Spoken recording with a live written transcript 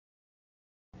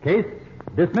Case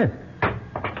dismissed.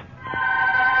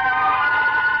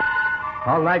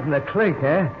 All night in the clink,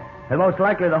 eh? And most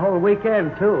likely the whole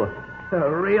weekend, too. A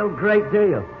real great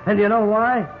deal. And you know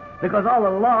why? Because all the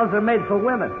laws are made for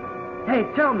women. Hey,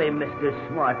 tell me, Mr.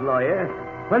 Smart Lawyer,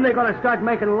 when they're going to start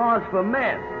making laws for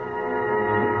men?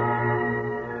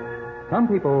 Some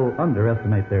people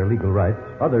underestimate their legal rights,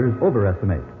 others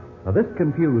overestimate. Now, this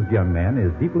confused young man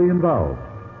is deeply involved.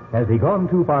 Has he gone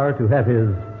too far to have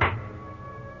his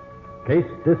case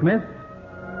dismissed?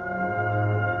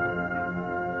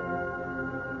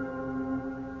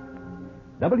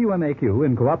 WMAQ,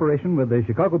 in cooperation with the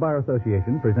Chicago Bar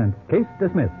Association, presents Case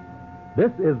Dismissed.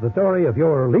 This is the story of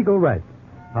your legal rights,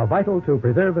 how vital to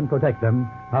preserve and protect them,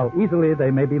 how easily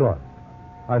they may be lost.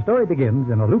 Our story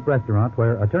begins in a Loop restaurant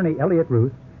where attorney Elliot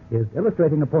Roos is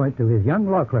illustrating a point to his young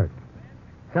law clerk.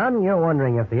 Son, you're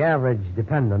wondering if the average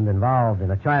dependent involved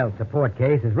in a child support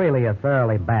case is really a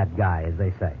thoroughly bad guy, as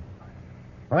they say.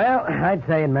 Well, I'd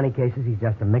say in many cases he's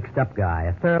just a mixed-up guy,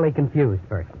 a thoroughly confused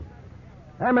person.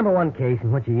 I remember one case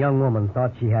in which a young woman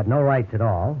thought she had no rights at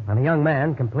all, and a young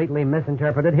man completely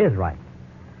misinterpreted his rights.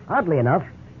 Oddly enough,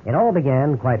 it all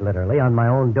began, quite literally, on my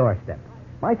own doorstep.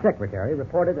 My secretary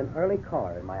reported an early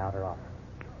caller in my outer office.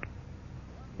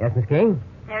 Yes, Miss King?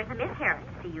 There's a Miss Harris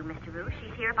to see you, Mr. Roos.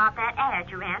 She's here about that ad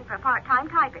you ran for a part-time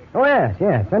typist. Oh, yes.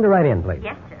 Send her right in, please.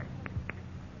 Yes, sir.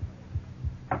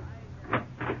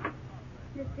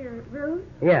 Mr. Roos?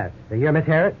 Yes. You're Miss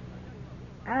Harris?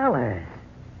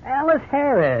 Alice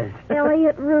Harris.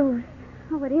 Elliot Roos.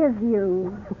 Oh, it is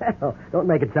you. Well, don't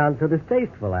make it sound so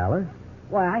distasteful, Alice.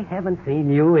 Why, I haven't seen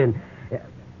you in,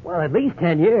 at least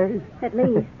 10 years. At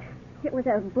least. It was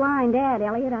a blind ad,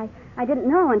 Elliot. I didn't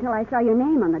know until I saw your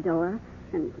name on the door.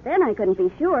 And then I couldn't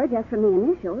be sure just from the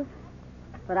initials.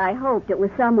 But I hoped it was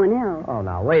someone else. Oh,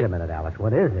 now, wait a minute, Alice.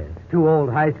 What is this? Two old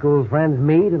high school friends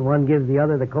meet and one gives the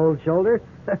other the cold shoulder?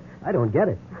 I don't get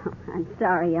it. Oh, I'm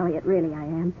sorry, Elliot. Really, I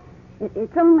am.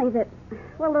 It's only that,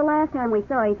 the last time we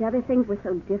saw each other, things were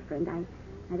so different.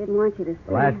 I didn't want you to see.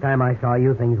 The last time I saw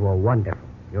you, things were wonderful.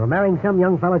 You were marrying some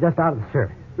young fellow just out of the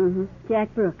service. Mm-hmm.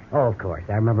 Jack Brooks. Oh, of course.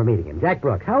 I remember meeting him. Jack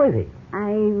Brooks. How is he?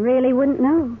 I really wouldn't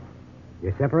know.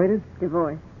 You're separated?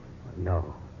 Divorced.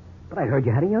 No. But I heard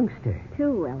you had a youngster.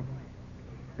 2, Elliot.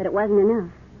 But it wasn't enough.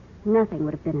 Nothing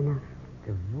would have been enough.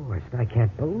 Divorced? I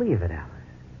can't believe it, Alice.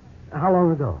 How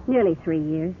long ago? Nearly 3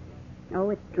 years.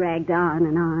 Oh, it dragged on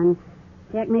and on.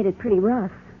 Jack made it pretty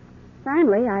rough.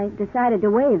 Finally, I decided to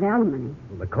waive alimony.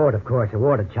 Well, the court, of course,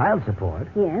 awarded child support.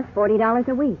 Yes, $40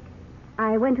 a week.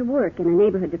 I went to work in a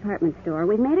neighborhood department store.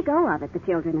 We've made a go of it, the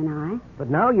children and I. But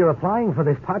now you're applying for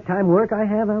this part-time work I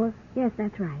have, Alice? Yes,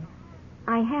 that's right.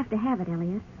 I have to have it,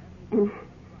 Elliot. And,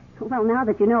 now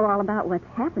that you know all about what's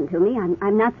happened to me,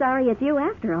 I'm not sorry it's you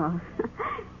after all.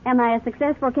 Am I a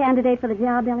successful candidate for the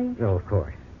job, Elliot? Oh, of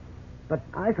course. But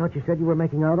I thought you said you were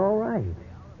making out all right.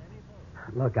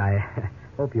 Look, I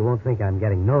hope you won't think I'm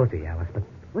getting nosy, Alice, but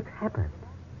what's happened?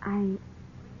 I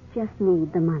just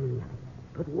need the money, Elliot.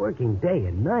 But working day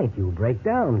and night, you break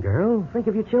down, girl. Think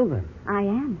of your children. I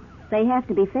am. They have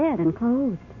to be fed and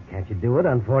clothed. Can't you do it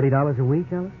on $40 a week,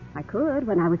 Alice? I could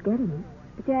when I was getting it.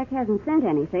 But Jack hasn't sent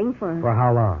anything for... For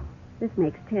how long? This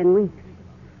makes 10 weeks.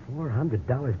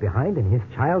 $400 behind in his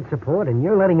child support, and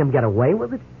you're letting him get away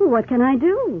with it? What can I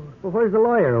do? Well, where's the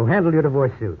lawyer who handled your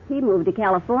divorce suit? He moved to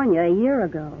California a year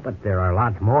ago. But there are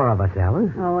lots more of us,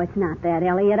 Alice. Oh, it's not that,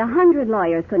 Elliot. 100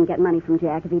 lawyers couldn't get money from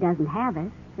Jack if he doesn't have it.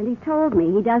 And he told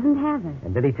me he doesn't have it.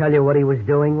 And did he tell you what he was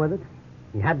doing with it?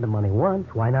 He had the money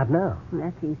once. Why not now? Well,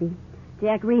 that's easy.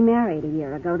 Jack remarried a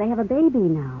year ago. They have a baby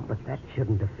now. But that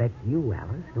shouldn't affect you,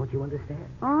 Alice. Don't you understand?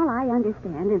 All I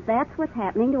understand is that's what's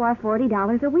happening to our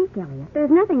 $40 a week, Elliot.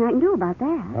 There's nothing I can do about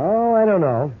that. Oh, I don't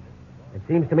know. It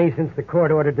seems to me since the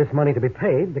court ordered this money to be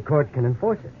paid, the court can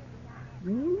enforce it.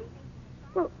 Really?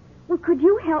 Well, could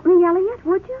you help me, Elliot,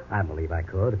 would you? I believe I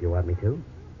could, if you want me to.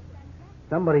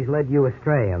 Somebody's led you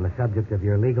astray on the subject of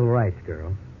your legal rights,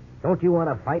 girl. Don't you want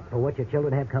to fight for what your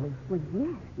children have coming? Well,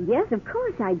 yes. Yes, of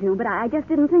course I do, but I just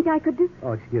didn't think I could do...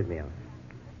 Oh, excuse me, Alice.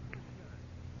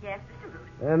 Yes,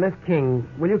 Mr. Roos. Miss King,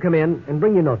 will you come in and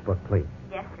bring your notebook, please?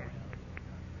 Yes, sir.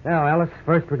 Now, Alice,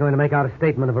 first we're going to make out a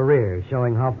statement of arrears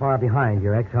showing how far behind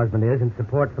your ex-husband is in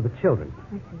support for the children.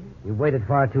 I see. You've waited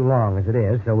far too long as it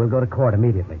is, so we'll go to court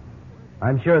immediately.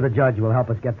 I'm sure the judge will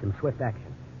help us get some swift action.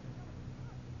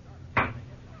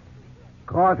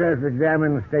 Court has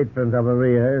examined statement of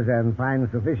arrears and finds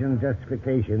sufficient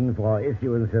justification for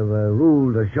issuance of a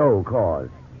rule to show cause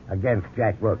against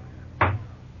Jack Brooks.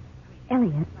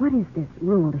 Elliot, what is this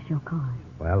rule to show cause?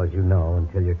 Well, as you know,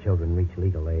 until your children reach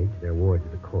legal age, they're wards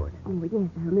of the court. Oh, yes,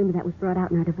 I remember that was brought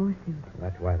out in our divorce suit.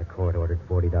 That's why the court ordered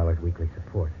 $40 weekly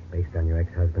support, based on your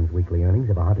ex-husband's weekly earnings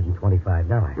of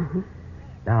 $125. Uh-huh.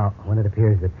 Now, when it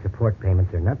appears that support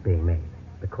payments are not being made,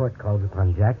 the court calls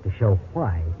upon Jack to show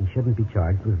why he shouldn't be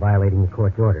charged with violating the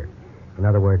court's order. In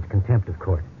other words, contempt of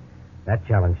court. That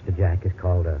challenge to Jack is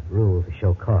called a rule to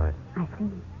show cause. I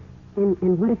see.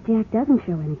 And what if Jack doesn't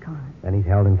show any cause? Then he's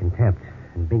held in contempt,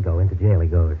 and bingo, into jail he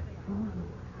goes. Oh.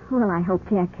 Well, I hope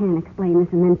Jack can explain this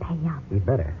and then pay up. He'd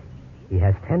better. He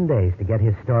has 10 days to get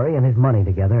his story and his money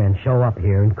together and show up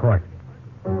here in court.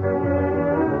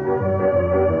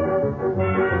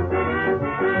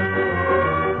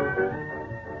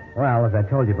 Well, as I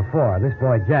told you before, this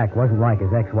boy Jack wasn't like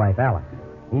his ex-wife Alice.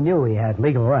 He knew he had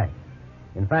legal rights.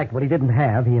 In fact, what he didn't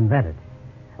have, he invented.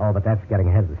 Oh, but that's getting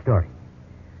ahead of the story.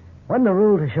 When the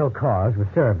rule to show cause was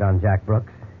served on Jack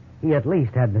Brooks, he at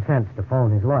least had the sense to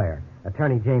phone his lawyer,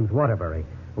 Attorney James Waterbury,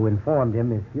 who informed him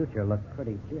his future looked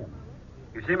pretty dim.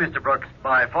 You see, Mr. Brooks,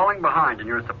 by falling behind in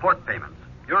your support payments,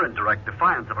 you're in direct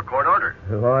defiance of a court order.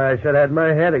 Boy, I should have had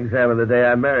my head examined the day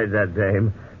I married that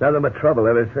dame. Nothing but trouble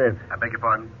ever since. I beg your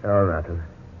pardon? Oh, nothing.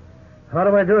 What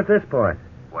do I do at this point?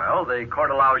 Well, the court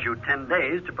allows you 10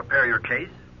 days to prepare your case,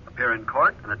 appear in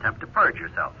court, and attempt to purge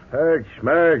yourself. Purge,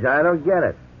 schmerge, I don't get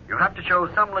it. You have to show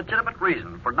some legitimate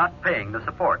reason for not paying the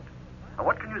support. Now,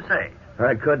 what can you say?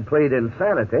 I could plead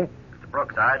insanity. Mr.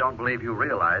 Brooks, I don't believe you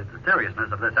realize the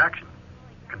seriousness of this action.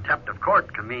 Contempt of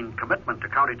court can mean commitment to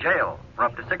county jail for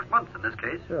up to 6 months in this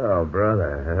case. Oh,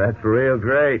 brother, that's real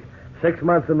great. 6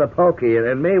 months in the pokey,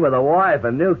 and me with a wife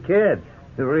and new kid.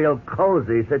 A real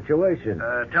cozy situation.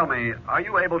 Tell me, are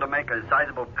you able to make a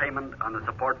sizable payment on the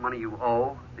support money you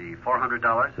owe, the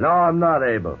 $400? No, I'm not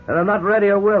able. And I'm not ready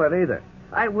or willing either.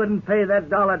 I wouldn't pay that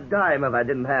dollar dime if I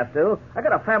didn't have to. I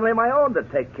got a family of my own to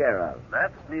take care of.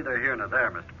 That's neither here nor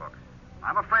there, Mr. Brooks.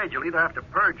 I'm afraid you'll either have to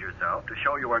purge yourself to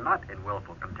show you are not in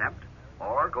willful contempt,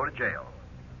 or go to jail.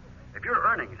 If your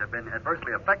earnings have been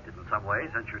adversely affected in some way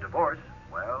since your divorce,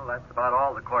 well, that's about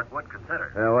all the court would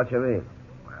consider. What you mean?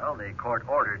 Well, the court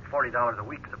ordered $40 a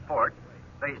week support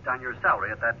based on your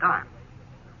salary at that time.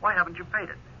 Why haven't you paid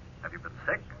it? Have you been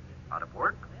sick, out of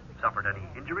work, suffered any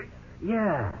injury?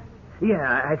 Yeah,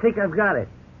 I think I've got it.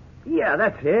 Yeah,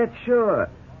 that's it, sure.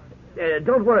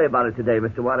 Don't worry about it today,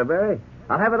 Mr. Waterbury.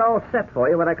 I'll have it all set for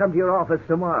you when I come to your office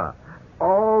tomorrow.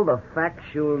 All the facts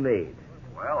you'll need.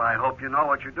 Well, I hope you know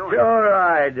what you're doing. Sure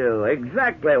I do.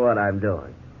 Exactly what I'm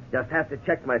doing. Just have to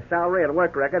check my salary and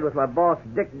work record with my boss,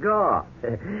 Dick Gaw.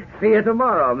 See you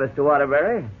tomorrow, Mr.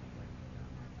 Waterbury.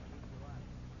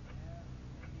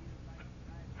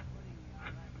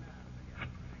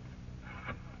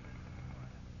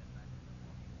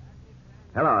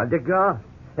 Hello, Dick Gaw?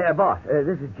 Hey, boss,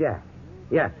 this is Jack.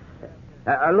 Yeah.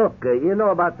 Look, you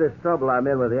know about this trouble I'm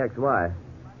in with the ex-wife?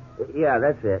 Yeah,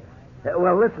 that's it.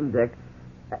 Well, listen, Dick.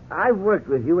 I've worked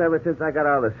with you ever since I got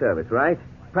out of the service, right?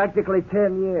 Practically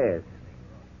 10 years.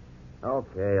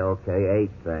 Okay, 8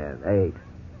 then.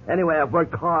 8. Anyway, I've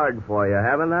worked hard for you,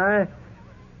 haven't I?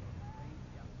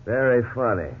 Very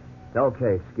funny.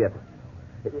 Okay, skip it.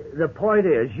 The point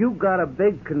is, you've got a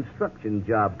big construction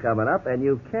job coming up, and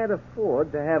you can't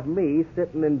afford to have me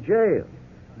sitting in jail.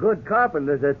 Good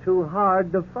carpenters are too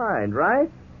hard to find,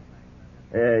 right?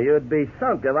 You'd be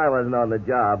sunk if I wasn't on the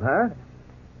job, huh?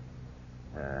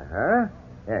 Uh-huh.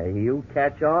 Yeah, you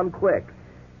catch on quick.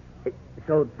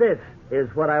 So this is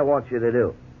what I want you to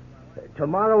do.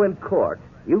 Tomorrow in court,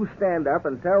 you stand up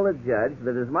and tell the judge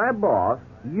that as my boss,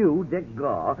 you, Dick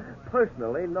Gaw,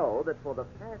 personally know that for the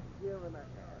past year and a half...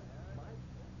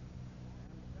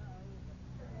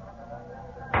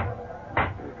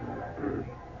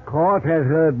 Court has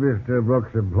heard Mr.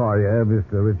 Brooks' employer,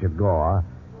 Mr. Richard Gaw,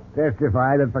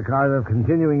 testify that because of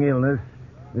continuing illness,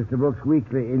 Mr. Brooks'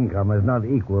 weekly income has not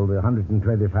equaled the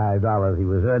 $125 he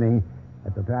was earning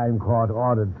at the time court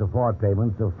ordered support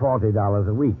payments of $40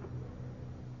 a week.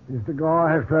 Mr. Gaw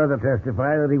has further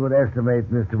testified that he would estimate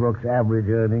Mr. Brooks' average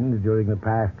earnings during the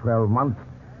past 12 months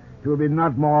to have been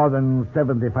not more than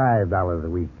 $75 a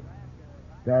week.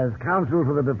 Does counsel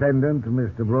for the defendant,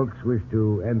 Mr. Brooks, wish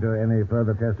to enter any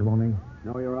further testimony?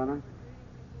 No, Your Honor.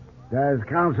 Does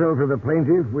counsel for the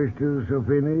plaintiff wish to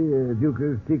subpoena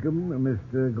Ducas Tecum,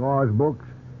 Mr. Gaw's books,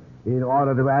 in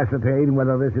order to ascertain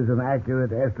whether this is an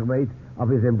accurate estimate of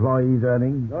his employee's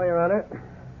earnings? No, Your Honor.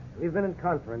 We've been in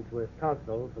conference with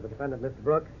counsel for the defendant, Mr.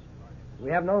 Brooks.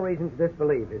 We have no reason to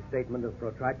disbelieve his statement of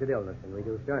protracted illness and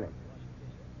reduced earnings.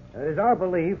 It is our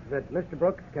belief that Mr.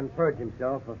 Brooks can purge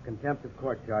himself of contempt of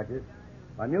court charges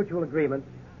by mutual agreement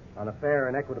on a fair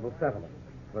and equitable settlement.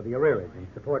 for the arrearage and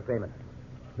support payments.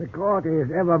 The court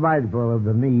is ever mindful of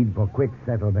the need for quick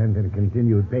settlement and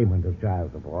continued payment of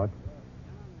child support.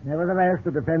 Nevertheless,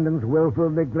 the defendant's willful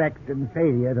neglect and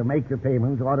failure to make the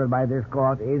payments ordered by this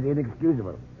court is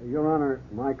inexcusable. Your Honor,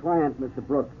 my client, Mr.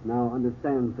 Brooks, now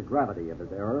understands the gravity of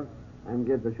his error and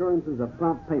gives assurances of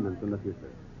prompt payments in the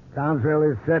future. Counsel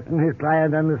is certain his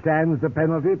client understands the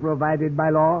penalty provided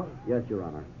by law? Yes, Your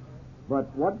Honor.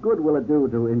 But what good will it do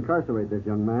to incarcerate this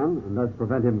young man and thus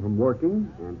prevent him from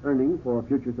working and earning for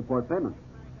future support payments?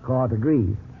 Court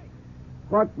agrees.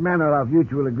 What manner of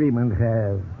mutual agreement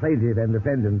have plaintiff and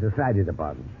defendant decided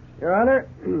upon? Your Honor,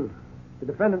 the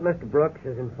defendant, Mr. Brooks,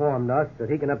 has informed us that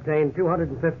he can obtain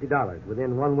 $250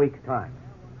 within 1 week's time.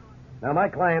 Now, my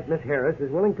client, Miss Harris, is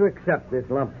willing to accept this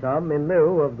lump sum in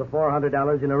lieu of the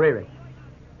 $400 in arrearage.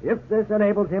 If this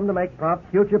enables him to make prompt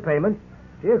future payments,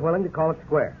 she is willing to call it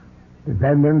square.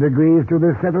 Defendant agrees to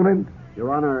this settlement?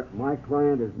 Your Honor, my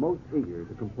client is most eager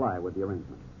to comply with the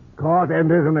arrangement. Court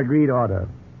enters an agreed order.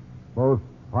 Both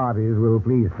parties will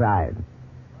please sign.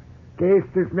 Case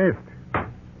dismissed.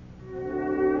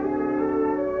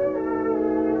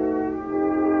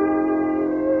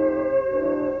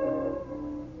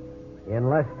 In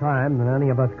less time than any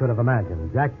of us could have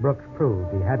imagined, Jack Brooks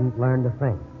proved he hadn't learned a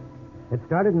thing. It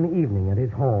started in the evening at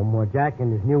his home where Jack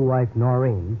and his new wife,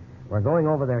 Noreen, were going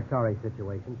over their sorry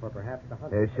situation for perhaps the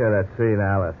 100th. You should have seen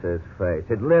Alice's face.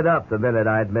 It lit up the minute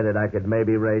I admitted I could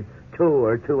maybe raise $200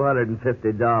 or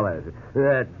 $250.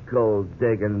 That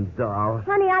gold-digging doll.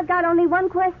 Honey, I've got only one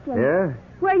question. Yeah?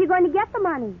 Where are you going to get the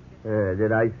money?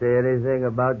 Did I say anything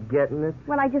about getting it?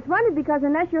 Well, I just wondered because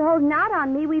unless you're holding out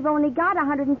on me, we've only got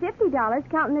 $150,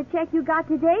 counting the check you got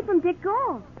today from Dick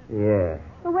Gore. Yeah.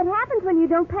 Well, what happens when you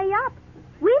don't pay up?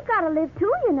 We've got to live,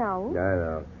 too, you know. I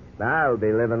know. I'll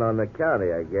be living on the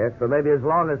county, I guess, for maybe as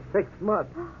long as 6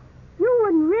 months. You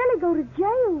wouldn't really go to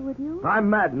jail, would you? I'm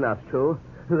mad enough to.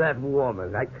 That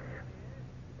woman.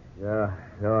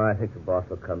 No, I think the boss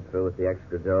will come through with the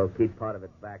extra dough. Keep part of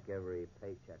it back every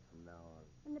paycheck from now on.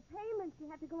 And the payments you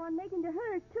have to go on making to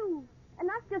her, too. And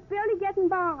us just barely getting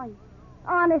by.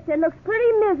 Honest, it looks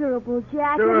pretty miserable,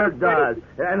 Jack. Sure it does.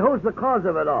 And who's the cause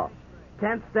of it all?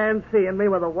 Can't stand seeing me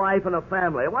with a wife and a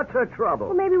family. What's her trouble?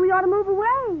 Well, maybe we ought to move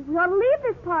away. We ought to leave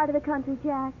this part of the country,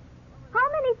 Jack. How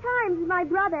many times has my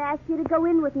brother asked you to go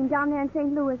in with him down there in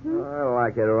St. Louis, I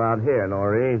like it around here,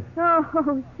 Noreen.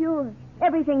 Oh, sure.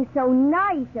 Everything's so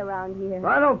nice around here.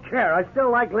 I don't care. I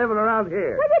still like living around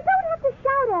here. Well, you don't have to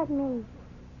shout at me.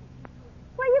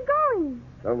 Where are you going?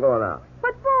 I'm going out.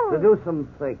 What for? To do some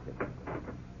thinking.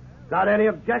 Got any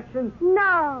objections?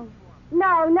 No,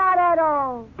 not at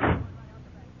all.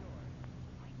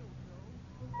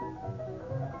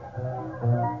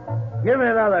 Give me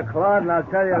another, Claude, and I'll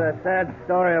tell you the sad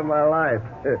story of my life.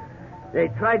 They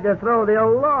tried to throw the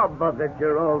old law book at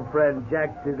your old friend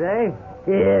Jack today.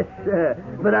 Yes, sir.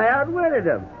 But I outwitted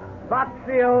him.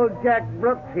 Foxy old Jack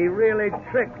Brooks, he really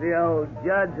tricked the old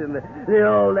judge and the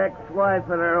old ex-wife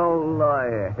and her old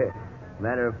lawyer.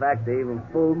 Matter of fact, they even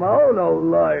fooled my own old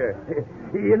lawyer.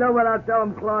 You know what I'll tell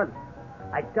him, Claude?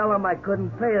 I tell him I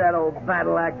couldn't pay that old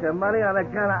battle actor money on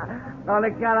account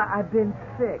of I've been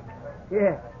sick.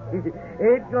 Yeah.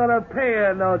 Ain't gonna pay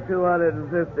her no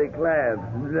 250 clams.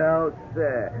 No,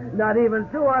 sir. Not even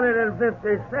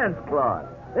 250 cents, Claude.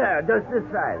 There, just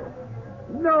decide it.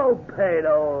 No pay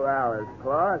to old Alice,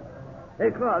 Claude.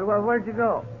 Hey, Claude, well, where'd you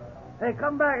go? Hey,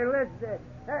 come back and listen.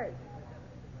 Hey.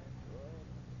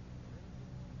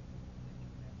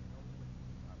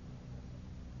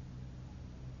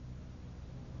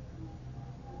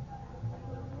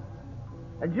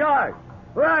 Hey, George.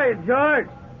 Where are you, George?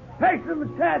 Pay some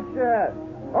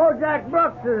attention. Old Jack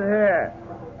Brooks is here.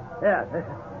 Yeah,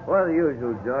 well, the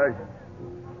usual, George.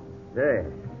 Hey,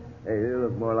 you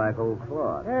look more like old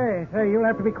Claude. Hey, you'll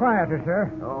have to be quieter,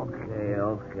 sir.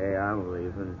 Okay, I'm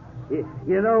leaving.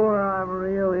 You know where I'm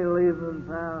really leaving,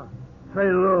 pal?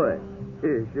 St. Louis.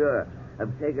 Sure.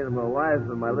 I'm taking my wife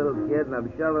and my little kid, and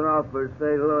I'm shoving off for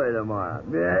St. Louis tomorrow.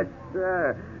 Yes,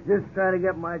 sir. Just trying to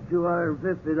get my $250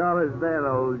 then,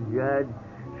 old judge.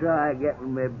 Try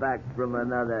getting me back from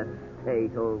another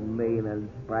state, old mean and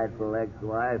spiteful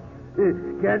ex-wife.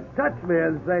 Can't touch me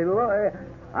in St. Louis.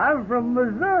 I'm from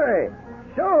Missouri.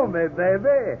 Show me,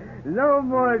 baby. No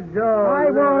more Joe.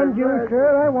 I warned you,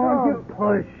 sir. I warned you. Don't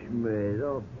push me.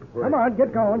 Don't push. Come on,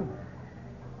 get going.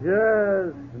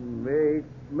 Just meet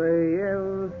me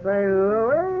in St.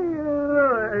 Louis.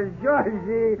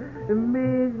 Georgie,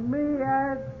 meet me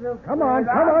at the... Come on,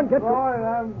 get going.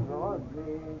 I'm going.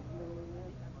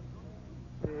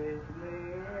 Meet me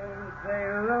in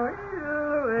St.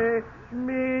 Louis.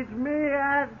 Meet me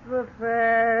at the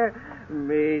fair.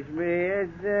 Meet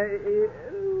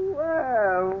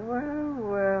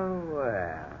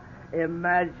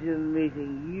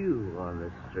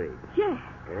Street.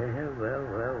 Jack.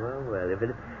 Well.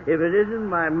 If it isn't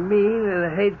my mean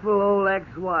and hateful old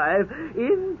ex-wife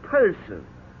in person.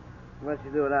 What's she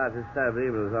doing out this time of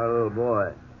evening with our little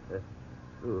boy?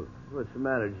 What's the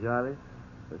matter, Johnny?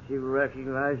 Does she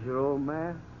recognize your old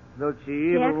man? Don't she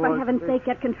even Jack, for want heaven's to... sake,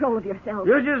 get control of yourself.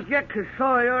 You just get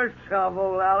control of yourself,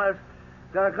 old Alice.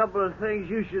 Got a couple of things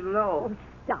you should know. Oh,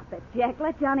 stop it, Jack.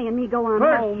 Let Johnny and me go on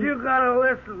First, home. you gotta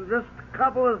listen. Just a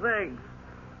couple of things.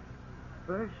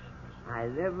 First, I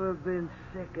never been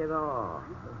sick at all.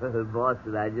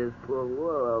 Boston, I just pull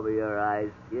wool over your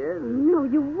eyes, kid. No,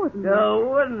 you wouldn't. No,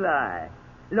 wouldn't I?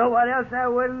 You know what else I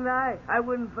wouldn't I? I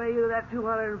wouldn't pay you that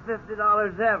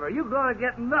 $250 ever. You're gonna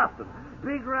get nothing.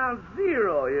 Big round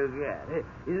zero you get.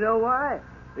 You know why?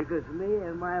 Because me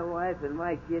and my wife and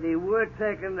my kitty, we're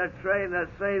taking the train to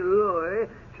St. Louis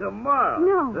tomorrow.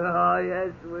 No. Oh,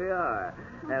 yes, we are.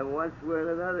 And once we're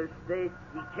in another state,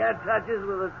 you can't touch us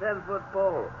with a 10-foot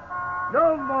pole.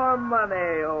 No more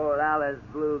money, old Alice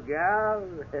Blue Gal.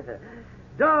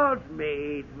 Don't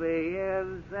meet me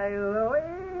in St.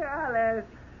 Louis, Alice.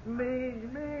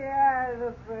 Meet me at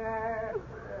the fair.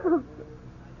 Oh,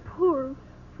 poor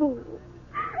fool.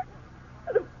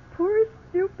 The poor,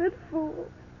 stupid fool.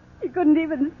 He couldn't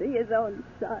even see his own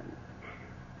son.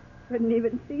 Couldn't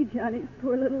even see Johnny's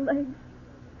poor little legs.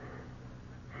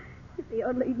 If he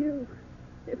only knew.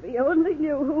 If he only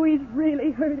knew who he's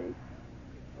really hurting.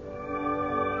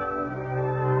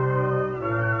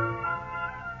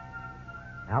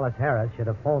 Alice Harris should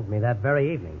have phoned me that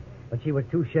very evening, but she was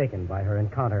too shaken by her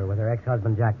encounter with her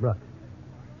ex-husband, Jack Brooks.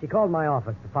 She called my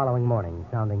office the following morning,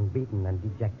 sounding beaten and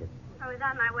dejected. I was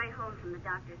on my way home from the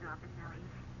doctor's office, Ellie.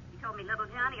 He told me little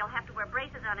Johnny will have to wear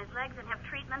braces on his legs and have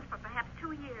treatments for perhaps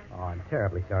 2 years. Oh, I'm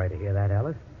terribly sorry to hear that,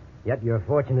 Alice. Yet you're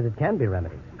fortunate it can be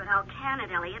remedied. But how can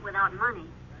it, Elliot, without money?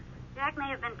 Jack may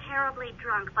have been terribly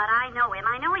drunk, but I know him.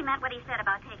 I know he meant what he said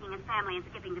about taking his family and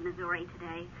skipping to Missouri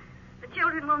today. The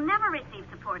children will never receive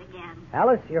support again.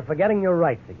 Alice, you're forgetting your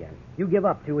rights again. You give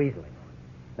up too easily.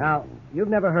 Now, you've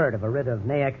never heard of a writ of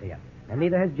ne exeat, and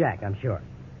neither has Jack, I'm sure.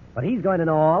 But he's going to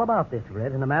know all about this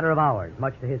writ in a matter of hours,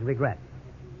 much to his regret.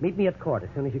 Meet me at court as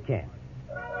soon as you can.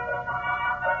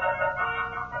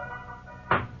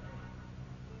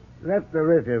 Let the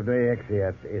writ of ne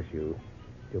exeat issue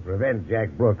to prevent Jack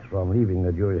Brooks from leaving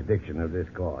the jurisdiction of this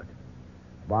court.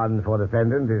 Bond for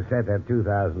defendant is set at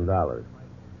 $2,000.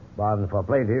 Bond for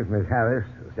plaintiff, Miss Harris,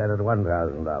 set at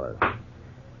 $1,000.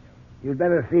 You'd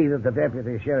better see that the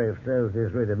deputy sheriff serves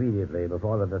this writ immediately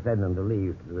before the defendant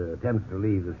attempts to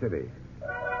leave the city.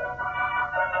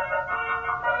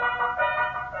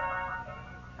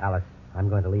 Alice, I'm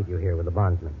going to leave you here with the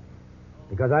bondsman.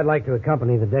 Because I'd like to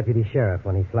accompany the deputy sheriff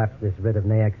when he slaps this writ of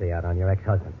ne exeat on your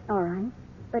ex-husband. All right.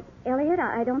 But, Elliot,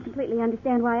 I don't completely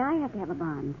understand why I have to have a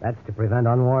bond. That's to prevent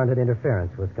unwarranted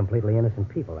interference with completely innocent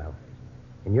people, Alice.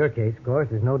 In your case, of course,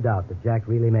 there's no doubt that Jack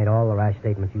really made all the rash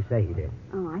statements you say he did.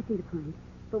 Oh, I see the point.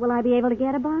 But will I be able to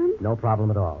get a bond? No problem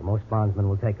at all. Most bondsmen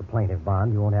will take a plaintiff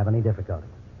bond. You won't have any difficulty.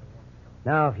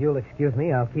 Now, if you'll excuse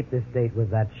me, I'll keep this date with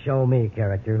that show-me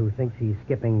character who thinks he's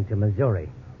skipping to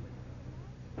Missouri.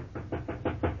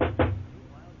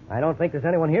 I don't think there's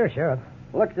anyone here, Sheriff.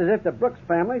 Looks as if the Brooks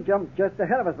family jumped just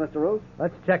ahead of us, Mr. Roos.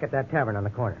 Let's check at that tavern on the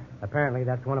corner. Apparently,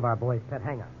 that's one of our boys' pet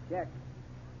hang-outs. Jack.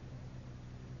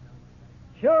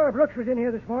 Sure, Brooks was in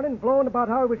here this morning, blowing about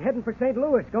how he was heading for St.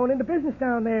 Louis, going into business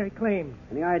down there, he claimed.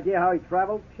 Any idea how he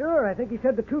traveled? Sure, I think he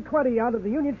said the 220 out of the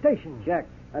Union Station. Jack.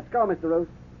 Let's go, Mr. Roos.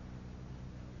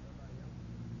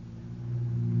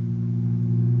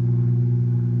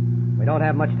 We don't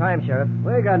have much time, Sheriff.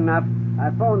 We got enough.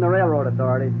 I phoned the railroad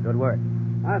authorities. Good work.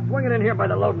 I'll swing it in here by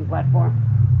the loading platform.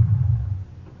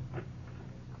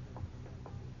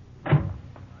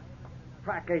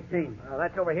 Track 18. Oh,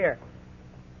 that's over here.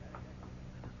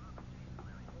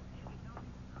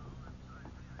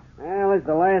 Well, it's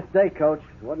the last day, Coach.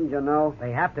 Wouldn't you know?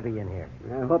 They have to be in here.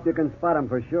 I hope you can spot him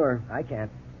for sure. I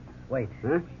can't. Wait.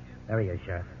 Huh? There he is,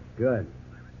 Sheriff. Good.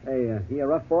 Hey, he a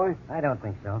rough boy? I don't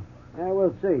think so.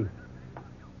 We'll see.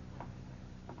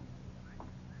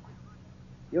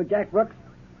 You Jack Brooks?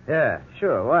 Yeah,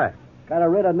 sure. What? Got a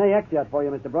writ of ne exeat for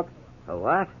you, Mr. Brooks. A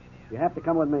what? You have to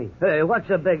come with me. Hey, what's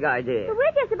the big idea? But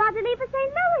we're just about to leave for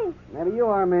St. Louis. Maybe you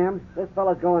are, ma'am. This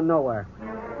fellow's going nowhere.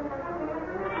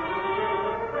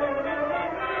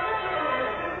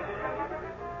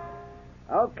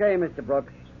 Okay, Mr.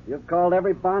 Brooks. You've called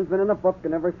every bondsman in the book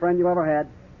and every friend you ever had.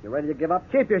 You ready to give up?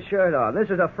 Keep your shirt on. This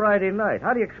is a Friday night.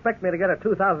 How do you expect me to get a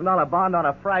 $2,000 bond on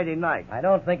a Friday night? I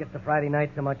don't think it's the Friday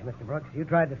night so much, Mr. Brooks. You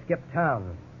tried to skip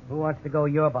town. Who wants to go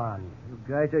your bond? You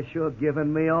guys are sure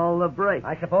giving me all the breaks.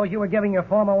 I suppose you were giving your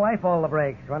former wife all the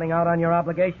breaks, running out on your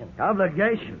obligations.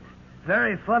 Obligations?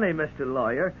 Very funny, Mr.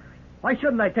 Lawyer. Why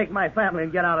shouldn't I take my family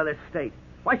and get out of this state?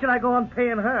 Why should I go on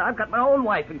paying her? I've got my own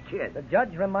wife and kids. The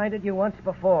judge reminded you once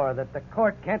before that the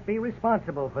court can't be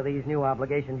responsible for these new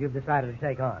obligations you've decided to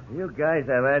take on. You guys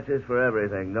have answers for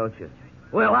everything, don't you?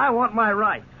 Well, I want my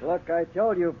rights. Look, I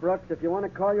told you, Brooks, if you want to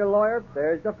call your lawyer,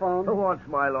 there's the phone. Who wants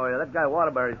my lawyer? That guy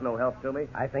Waterbury's no help to me.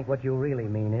 I think what you really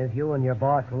mean is you and your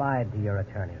boss lied to your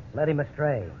attorney, led him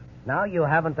astray. Now you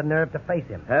haven't the nerve to face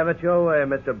him. Have it your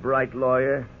way, Mr. Bright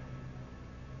Lawyer.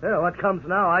 Well, what comes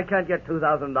now? I can't get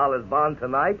 $2,000 bond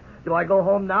tonight. Do I go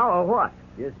home now or what?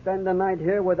 You spend the night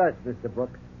here with us, Mr.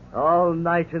 Brooks. All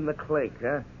night in the clink,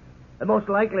 huh? And most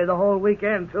likely the whole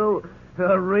weekend, too.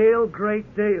 A real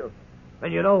great deal.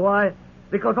 And you know why?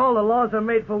 Because all the laws are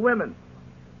made for women.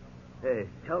 Hey,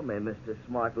 tell me, Mr.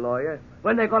 Smart Lawyer,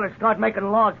 when they're going to start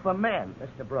making laws for men?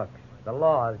 Mr. Brooks, the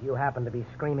laws you happen to be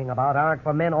screaming about aren't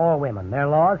for men or women. They're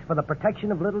laws for the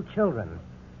protection of little children.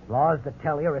 Laws that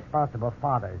tell irresponsible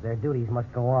fathers their duties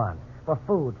must go on. For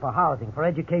food, for housing, for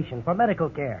education, for medical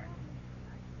care.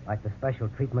 Like the special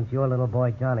treatment your little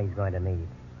boy Johnny's going to need.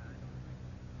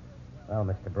 Well,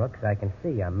 Mr. Brooks, I can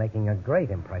see I'm making a great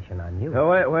impression on you.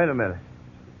 Now, wait a minute.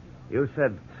 You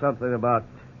said something about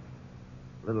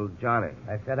little Johnny.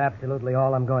 I said absolutely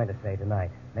all I'm going to say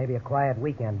tonight. Maybe a quiet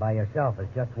weekend by yourself is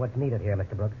just what's needed here,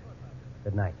 Mr. Brooks.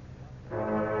 Good night.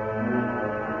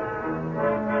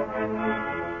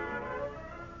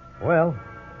 Well,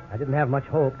 I didn't have much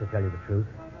hope, to tell you the truth.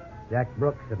 Jack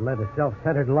Brooks had led a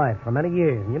self-centered life for many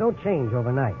years, and you don't change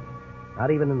overnight.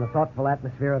 Not even in the thoughtful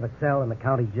atmosphere of a cell in the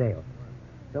county jail.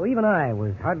 So even I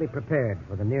was hardly prepared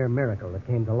for the near miracle that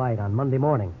came to light on Monday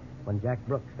morning when Jack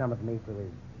Brooks summoned me to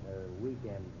his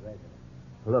weekend residence.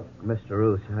 Look, Mr.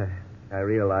 Roos, I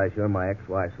realize you're my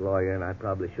ex-wife's lawyer, and I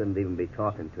probably shouldn't even be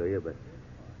talking to you, but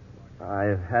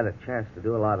I've had a chance to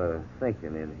do a lot of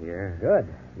thinking in here. Good.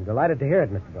 I'm delighted to hear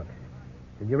it, Mr. Brooks.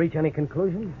 Did you reach any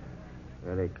conclusions?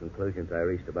 Any conclusions I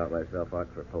reached about myself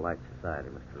aren't for polite society,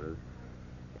 Mr. Roos.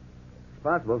 It's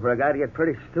possible for a guy to get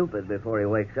pretty stupid before he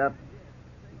wakes up.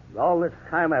 All this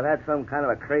time I've had some kind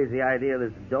of a crazy idea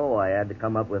this dough I had to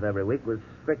come up with every week was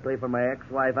strictly for my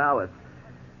ex-wife, Alice.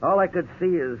 All I could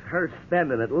see is her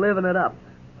spending it, living it up.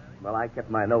 Well, I kept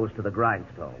my nose to the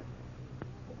grindstone.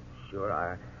 Sure,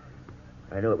 I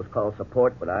knew it was called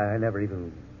support, but I never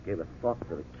even gave a thought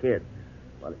to the kids.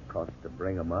 What it cost to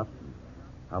bring them up, and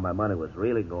how my money was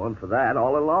really going for that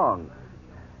all along.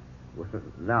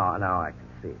 Now I can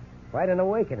see. Quite an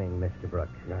awakening, Mr.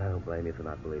 Brooks. I don't blame you for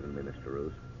not believing me, Mr.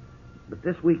 Roos. But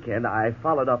this weekend, I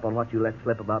followed up on what you let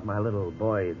slip about my little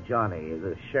boy, Johnny.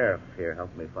 The sheriff here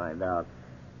helped me find out.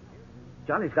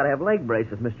 Johnny's got to have leg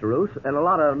braces, Mr. Roos, and a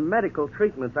lot of medical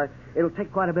treatments. It'll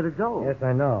take quite a bit of dough. Yes,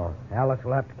 I know. Alice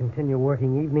will have to continue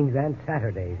working evenings and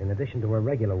Saturdays in addition to her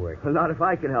regular work. Well, not if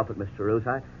I can help it, Mr. Roos.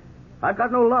 I've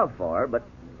got no love for her, but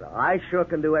I sure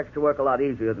can do extra work a lot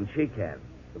easier than she can.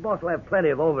 The boss will have plenty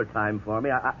of overtime for me.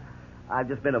 I've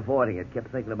just been avoiding it.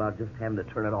 Kept thinking about just having to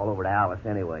turn it all over to Alice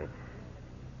anyway.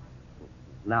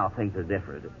 Now things are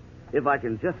different. If I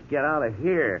can just get out of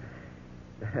here,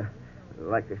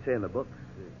 like they say in the books,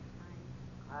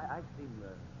 I've seen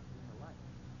the light.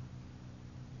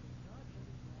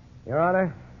 Your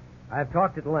Honor, I've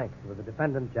talked at length with the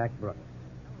defendant, Jack Brooks.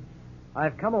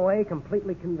 I've come away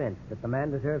completely convinced that the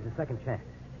man deserves a second chance.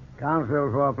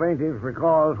 Counsel for plaintiff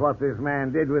recalls what this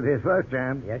man did with his first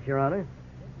chance. Yes, Your Honor.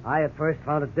 I at first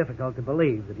found it difficult to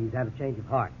believe that he's had a change of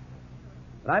heart.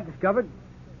 But I've discovered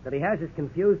that he has his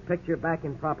confused picture back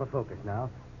in proper focus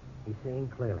now. He's seeing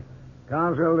clearly.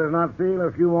 Counsel does not feel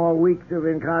a few more weeks of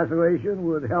incarceration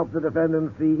would help the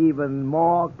defendant see even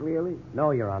more clearly?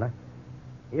 No, Your Honor.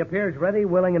 He appears ready,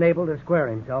 willing, and able to square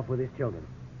himself with his children.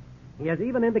 He has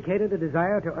even indicated a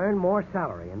desire to earn more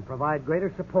salary and provide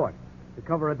greater support to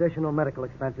cover additional medical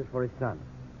expenses for his son.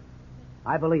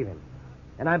 I believe him,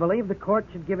 and I believe the court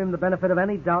should give him the benefit of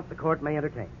any doubt the court may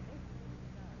entertain.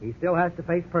 He still has to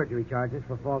face perjury charges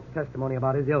for false testimony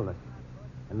about his illness,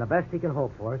 and the best he can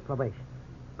hope for is probation.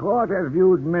 Court has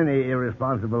viewed many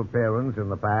irresponsible parents in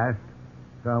the past,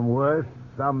 some worse,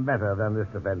 some better than this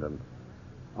defendant.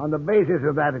 On the basis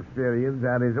of that experience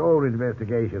and his own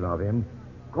investigation of him,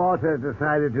 court has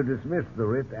decided to dismiss the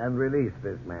writ and release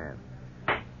this man.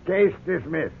 Case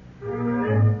dismissed.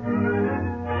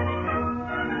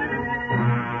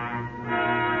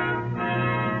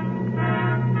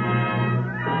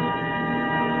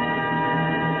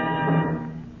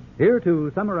 Here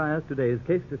to summarize today's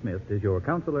case dismissed is your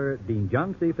counselor, Dean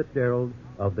John C. Fitzgerald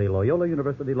of the Loyola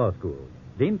University Law School.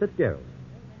 Dean Fitzgerald.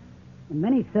 In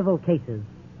many civil cases,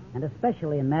 and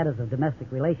especially in matters of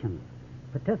domestic relations,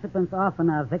 participants often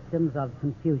are victims of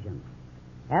confusion.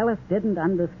 Alice didn't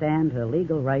understand her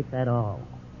legal rights at all,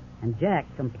 and Jack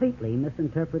completely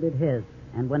misinterpreted his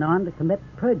and went on to commit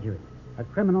perjury, a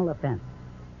criminal offense.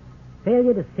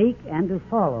 Failure to seek and to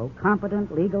follow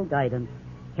competent legal guidance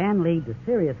can lead to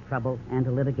serious trouble and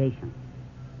to litigation.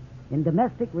 In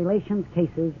domestic relations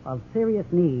cases of serious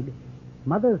need,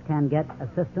 mothers can get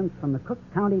assistance from the Cook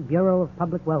County Bureau of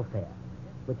Public Welfare,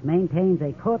 which maintains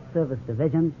a court service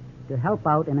division to help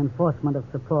out in enforcement of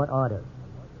support orders.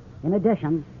 In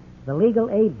addition, the Legal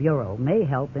Aid Bureau may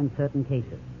help in certain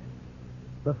cases.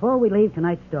 Before we leave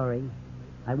tonight's story,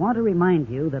 I want to remind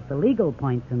you that the legal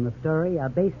points in the story are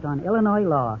based on Illinois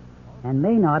law and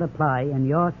may not apply in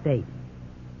your state.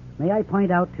 May I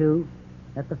point out, too,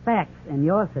 that the facts in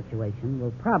your situation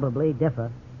will probably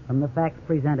differ from the facts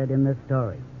presented in this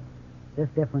story. This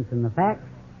difference in the facts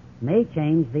may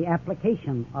change the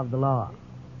application of the law.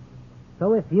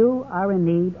 So if you are in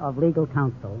need of legal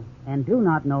counsel and do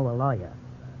not know a lawyer,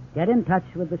 get in touch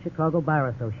with the Chicago Bar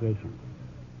Association.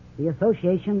 The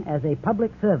association, as a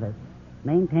public service,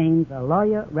 maintains a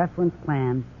lawyer reference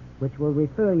plan which will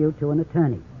refer you to an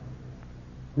attorney.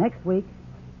 Next week,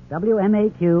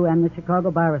 WMAQ and the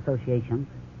Chicago Bar Association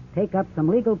take up some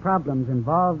legal problems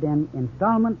involved in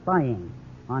installment buying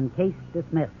on Case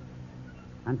Dismissed.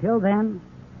 Until then,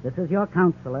 this is your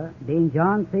counselor, Dean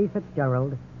John C.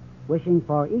 Fitzgerald, wishing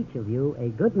for each of you a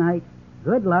good night,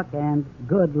 good luck, and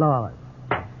good laws.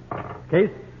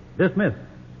 Case dismissed.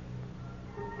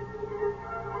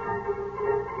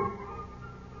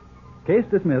 Case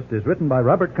Dismissed is written by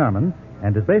Robert Carmen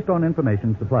and is based on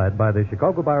information supplied by the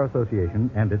Chicago Bar Association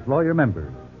and its lawyer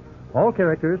members. All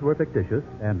characters were fictitious,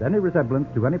 and any resemblance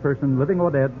to any person, living or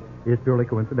dead, is purely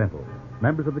coincidental.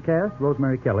 Members of the cast: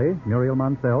 Rosemary Kelly, Muriel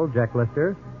Monsell, Jack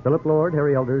Lester, Philip Lord,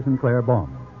 Harry Elders, and Claire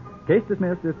Baum. Case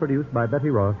Dismissed is produced by Betty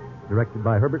Ross, directed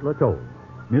by Herbert Latoll.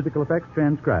 Musical effects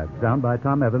transcribed, sound by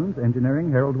Tom Evans, engineering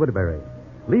Harold Whitterberry.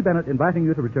 Lee Bennett inviting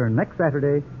you to return next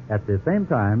Saturday at the same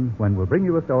time when we'll bring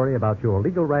you a story about your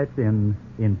legal rights in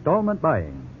installment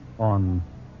buying on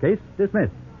Case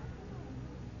Dismissed.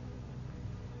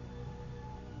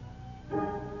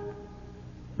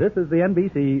 This is the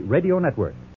NBC Radio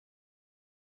Network.